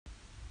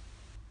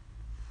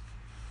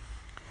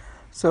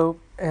So,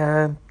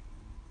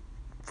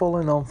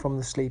 following on from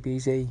the Sleep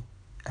Easy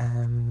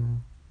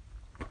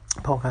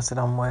podcast that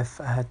I'm with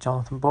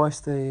Jonathan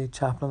Boyce, the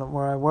chaplain at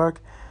where I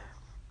work,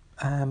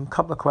 a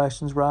couple of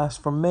questions were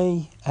asked from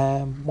me,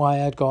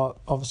 why I'd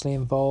got obviously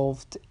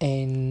involved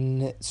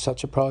in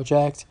such a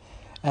project,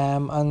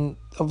 and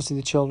obviously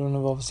the children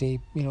have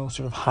obviously, sort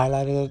of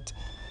highlighted it,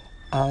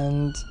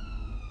 and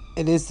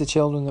it is the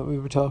children that we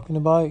were talking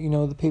about,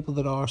 the people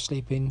that are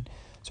sleeping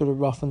sort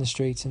of rough in the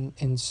streets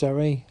in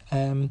Surrey.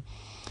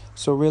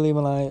 So really,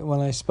 when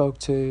I spoke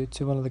to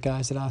one of the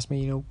guys that asked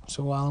me,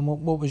 so Alan,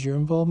 what was your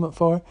involvement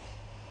for?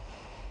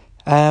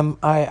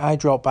 I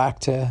dropped back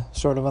to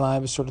sort of when I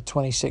was sort of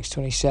 26,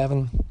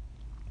 27,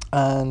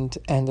 and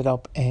ended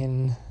up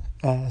in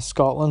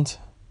Scotland,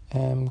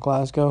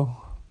 Glasgow,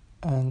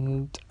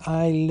 and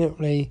I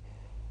literally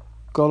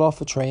got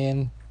off a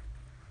train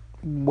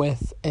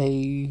with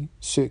a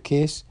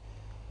suitcase.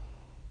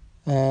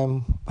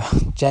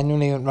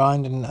 Genuinely went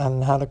round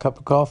and had a cup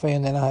of coffee,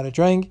 and then I had a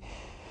drink.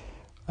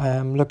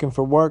 Looking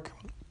for work.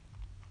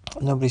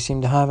 Nobody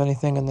seemed to have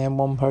anything, and then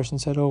one person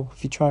said, "Oh,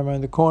 if you try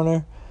around the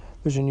corner,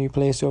 there's a new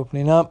place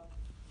opening up."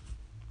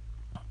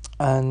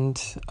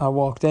 And I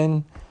walked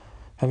in.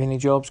 Have any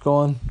jobs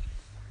going?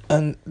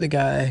 And the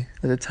guy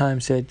at the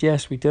time said,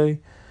 "Yes, we do."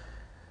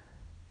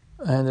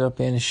 I ended up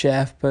being a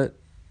chef, but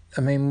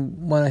I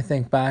mean, when I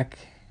think back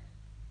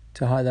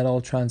to how that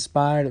all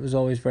transpired, it was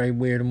always very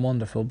weird and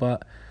wonderful.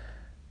 But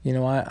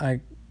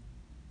I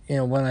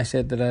when I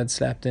said that I'd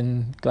slept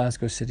in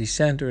Glasgow city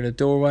centre at a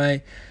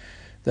doorway,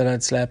 that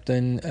I'd slept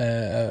in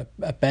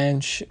a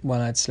bench,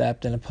 when I'd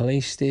slept in a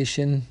police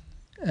station,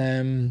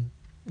 they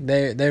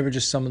were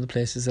just some of the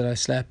places that I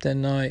slept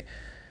in. Now,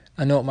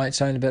 I know it might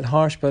sound a bit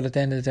harsh, but at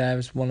the end of the day, I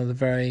was one of the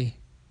very,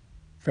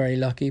 very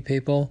lucky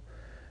people,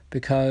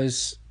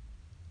 because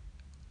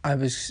I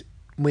was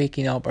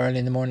waking up early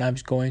in the morning. I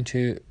was going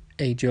to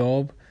a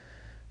job,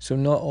 so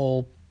not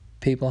all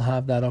people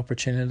have that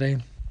opportunity,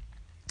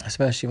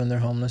 especially when they're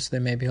homeless. They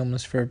may be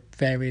homeless for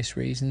various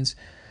reasons,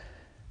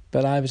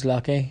 but I was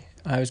lucky.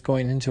 I was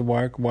going into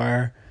work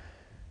where,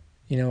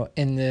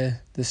 in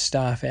the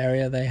staff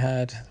area, they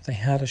had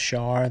a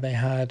shower, they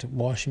had a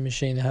washing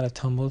machine, they had a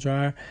tumble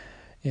dryer,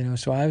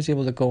 so I was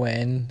able to go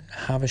in,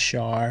 have a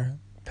shower,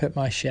 put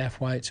my chef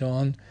whites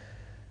on,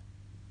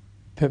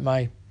 put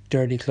my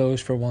dirty clothes,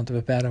 for want of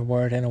a better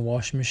word, in a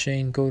washing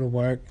machine, go to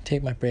work,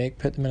 take my break,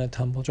 put them in a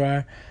tumble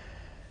dryer.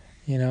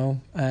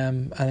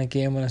 And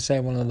again, when I say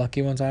one of the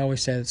lucky ones, I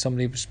always say that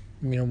somebody was,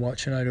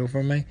 watching out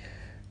over me,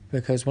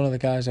 because one of the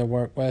guys I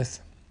work with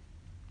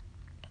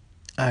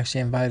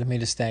actually invited me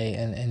to stay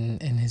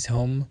in his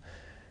home,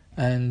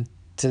 and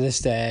to this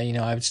day,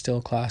 I would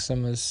still class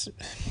him as,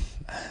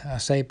 I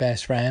say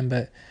best friend,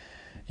 but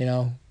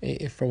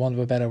if for want of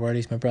a better word,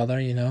 he's my brother.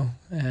 He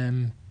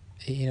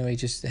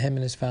just, him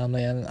and his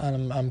family, and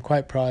I'm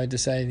quite proud to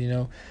say,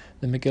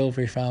 the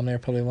McGilvery family are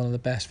probably one of the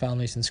best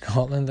families in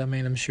Scotland. I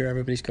mean, I'm sure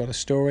everybody's got a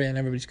story, and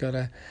everybody's got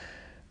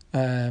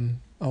a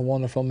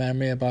wonderful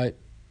memory about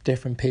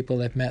different people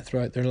they've met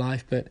throughout their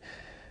life. But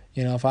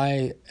if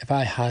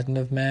I hadn't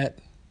have met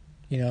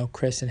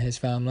Chris and his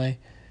family,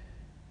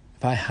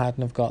 if I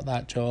hadn't have got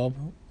that job,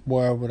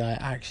 where would I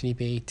actually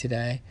be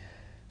today?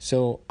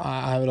 So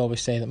I would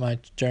always say that my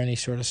journey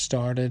sort of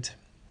started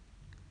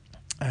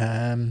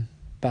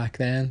back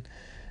then,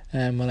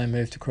 when I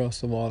moved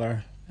across the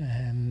water,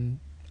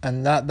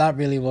 and that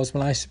really was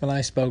when I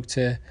spoke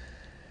to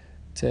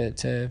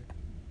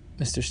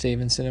Mr.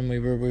 Stevenson, and we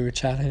were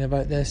chatting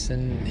about this,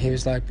 and he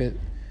was like, "But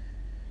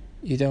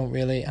you don't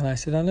really," and I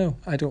said, "I know,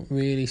 I don't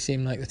really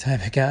seem like the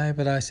type of guy,"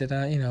 but I said,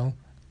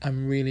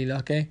 I'm really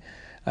lucky."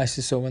 I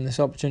said, so when this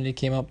opportunity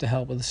came up to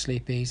help with the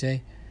Sleep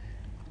Easy,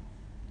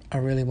 I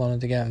really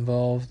wanted to get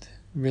involved,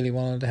 really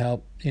wanted to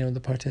help, the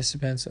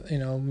participants,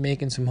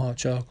 making some hot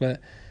chocolate.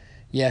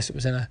 Yes, it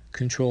was in a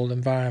controlled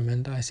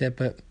environment, I said,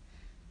 but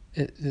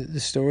the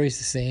story's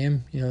the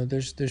same.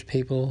 There's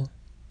people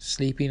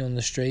sleeping on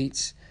the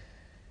streets,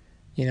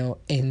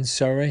 in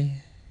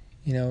Surrey.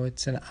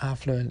 It's an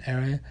affluent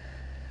area.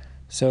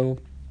 So,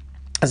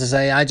 as I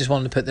say, I just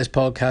wanted to put this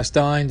podcast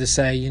down to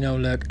say,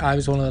 look, I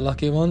was one of the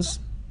lucky ones.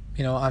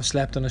 I've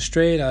slept on a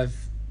street, I've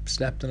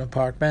slept on a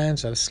park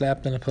bench, I've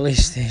slept in a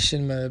police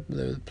station.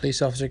 The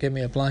police officer gave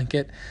me a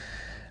blanket.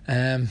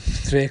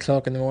 3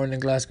 o'clock in the morning in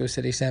Glasgow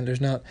city centre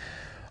is not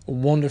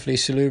wonderfully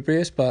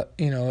salubrious, but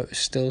it was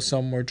still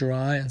somewhere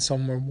dry and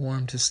somewhere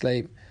warm to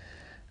sleep.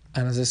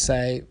 And as I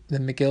say, the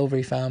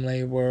McGilvery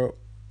family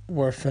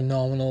were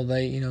phenomenal.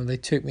 They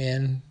took me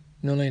in,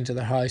 not only into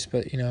their house,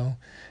 but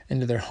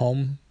into their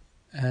home.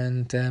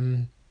 And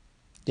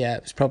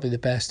it was probably the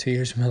best 2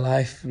 years of my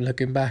life,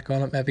 looking back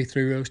on it, maybe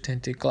through rose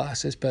tinted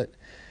glasses. But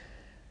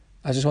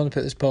I just want to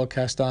put this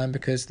podcast down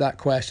because that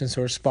question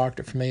sort of sparked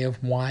it for me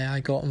of why I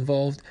got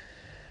involved.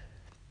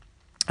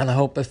 And I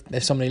hope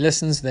if somebody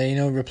listens, they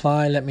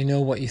reply, let me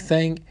know what you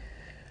think.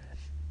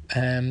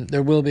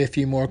 There will be a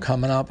few more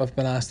coming up. I've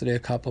been asked to do a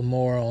couple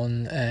more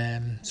on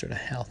sort of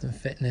health and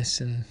fitness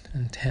and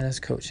tennis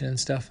coaching and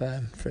stuff,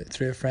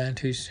 through a friend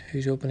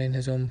who's opening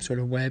his own sort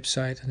of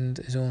website and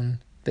his own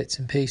bits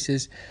and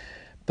pieces.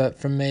 But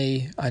for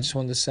me, I just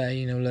want to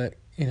say, look,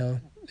 the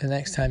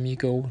next time you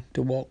go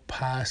to walk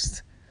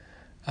past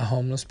a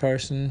homeless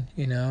person,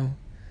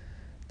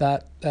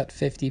 that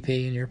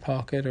 50p in your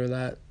pocket, or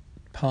that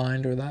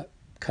pound, or that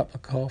cup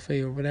of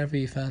coffee, or whatever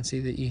you fancy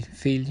that you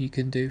feel you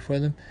can do for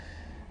them,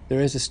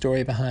 there is a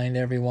story behind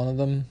every one of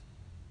them,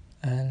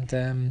 and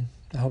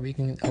I hope you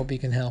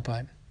can help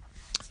out.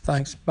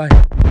 Thanks. Bye.